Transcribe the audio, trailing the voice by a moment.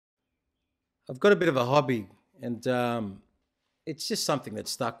I've got a bit of a hobby, and it's just something that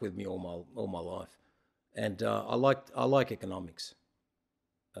stuck with me all my life. And I like economics.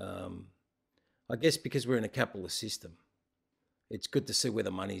 Um, I guess because we're in a capitalist system, it's good to see where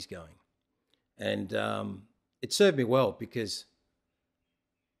the money's going, and it served me well because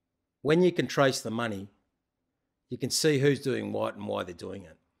when you can trace the money, you can see who's doing what and why they're doing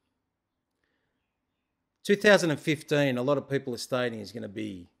it. 2015, a lot of people are stating is going to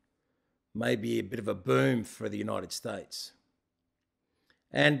be maybe a bit of a boom for the United States.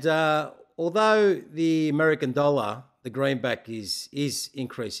 And although the American dollar, the greenback, is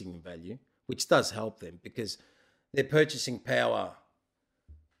increasing in value, which does help them because their purchasing power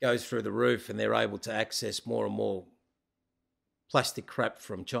goes through the roof and they're able to access more and more plastic crap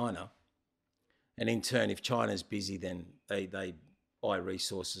from China. And in turn, if China's busy, then they buy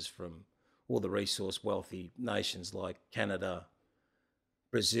resources from all the resource wealthy nations like Canada,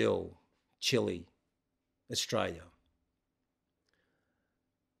 Brazil, Chile, Australia.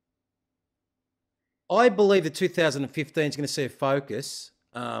 I believe that 2015 is going to see a focus,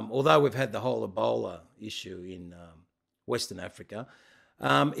 although we've had the whole Ebola issue in Western Africa,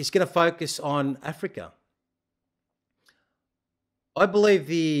 it's going to focus on Africa. I believe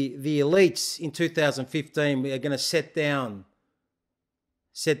the elites in 2015 are going to set down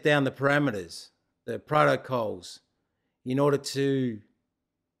the parameters, the protocols, in order to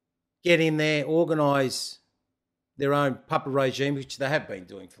get in there, organise their own puppet regime, which they have been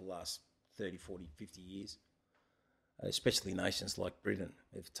doing for the last 30, 40, 50 years, especially nations like Britain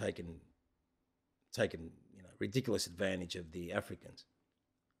have taken ridiculous advantage of the Africans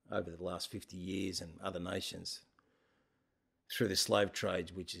over the last 50 years, and other nations through the slave trade,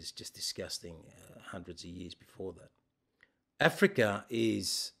 which is just disgusting, hundreds of years before that. Africa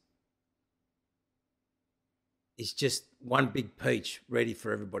is just one big peach ready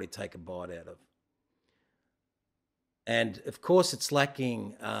for everybody to take a bite out of. And of course it's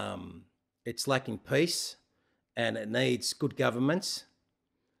lacking peace, and it needs good governments.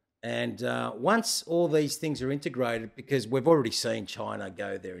 And once all these things are integrated, because we've already seen China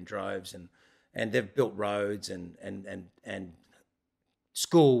go there in droves, and they've built roads and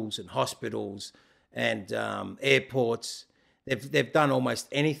schools and hospitals and airports. They've done almost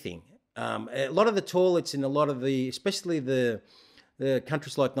anything. A lot of the toilets in a lot of especially the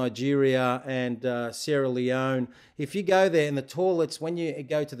countries like Nigeria and Sierra Leone, if you go there and the toilets, when you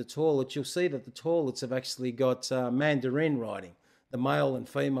go to the toilets, you'll see that the toilets have actually got Mandarin writing. The male and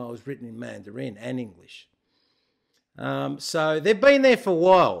female is written in Mandarin and English. So they've been there for a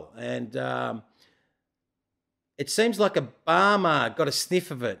while, and it seems like Obama got a sniff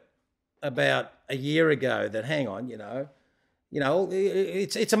of it about a year ago. That hang on,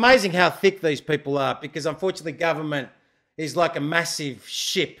 it's amazing how thick these people are, because unfortunately government is like a massive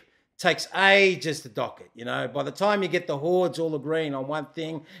ship. Takes ages to dock it. By the time you get the hordes all agreeing on one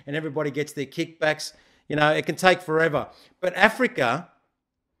thing and everybody gets their kickbacks, it can take forever. But Africa,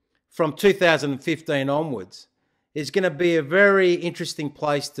 from 2015 onwards, is going to be a very interesting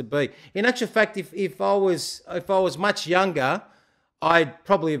place to be. In actual fact, if I was much younger, I'd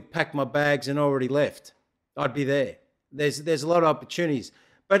probably have packed my bags and already left. I'd be there. There's a lot of opportunities,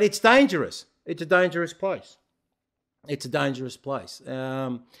 but it's dangerous. It's a dangerous place. It's a dangerous place.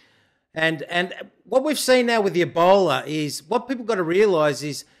 And what we've seen now with the Ebola is, what people got to realise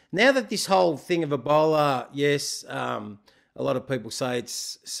is, now that this whole thing of Ebola, yes, a lot of people say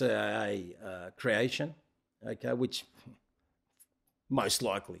it's CIA creation, okay, which most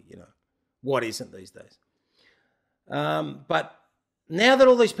likely, what isn't these days. But now that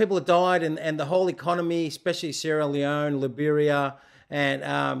all these people have died, and the whole economy, especially Sierra Leone, Liberia, and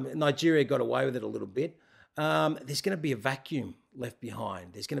Nigeria got away with it a little bit, there's going to be a vacuum left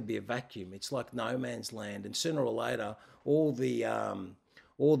behind. There's going to be a vacuum. It's like no man's land, and sooner or later, all the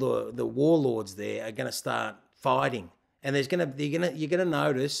warlords there are going to start fighting, and you're going to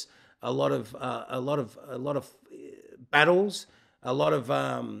notice a lot of battles.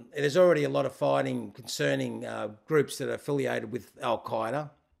 There's already a lot of fighting concerning groups that are affiliated with Al Qaeda,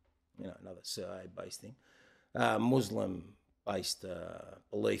 another CIA-based thing, Muslim-based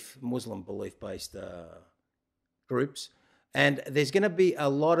belief-based groups, and there's going to be a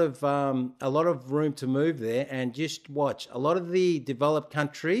lot of room to move there. And just watch a lot of the developed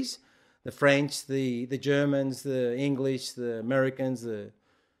countries, the French, the Germans, the English, the Americans, the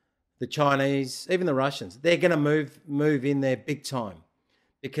Chinese, even the Russians. They're going to move in there big time,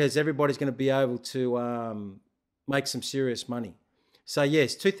 because everybody's going to be able to make some serious money. So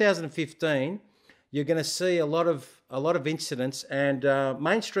yes, 2015, you're going to see a lot of incidents, and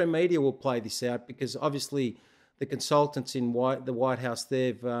mainstream media will play this out, because obviously the consultants in the White House,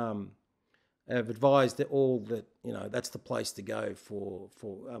 they've have advised that all that, that's the place to go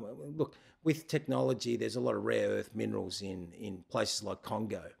look, with technology, there's a lot of rare earth minerals in places like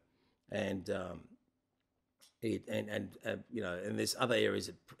Congo, and and there's other areas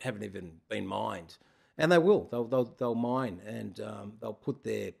that haven't even been mined, and they will. They'll mine, and they'll put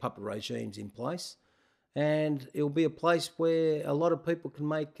their puppet regimes in place, and it'll be a place where a lot of people can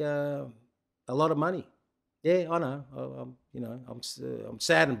make a lot of money. Yeah, I know. I'm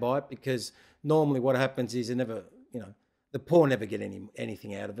saddened by it, because normally what happens is the poor never get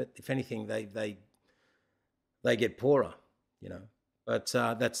anything out of it. If anything, they get poorer. But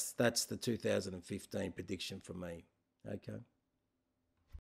that's the 2015 prediction from me. Okay.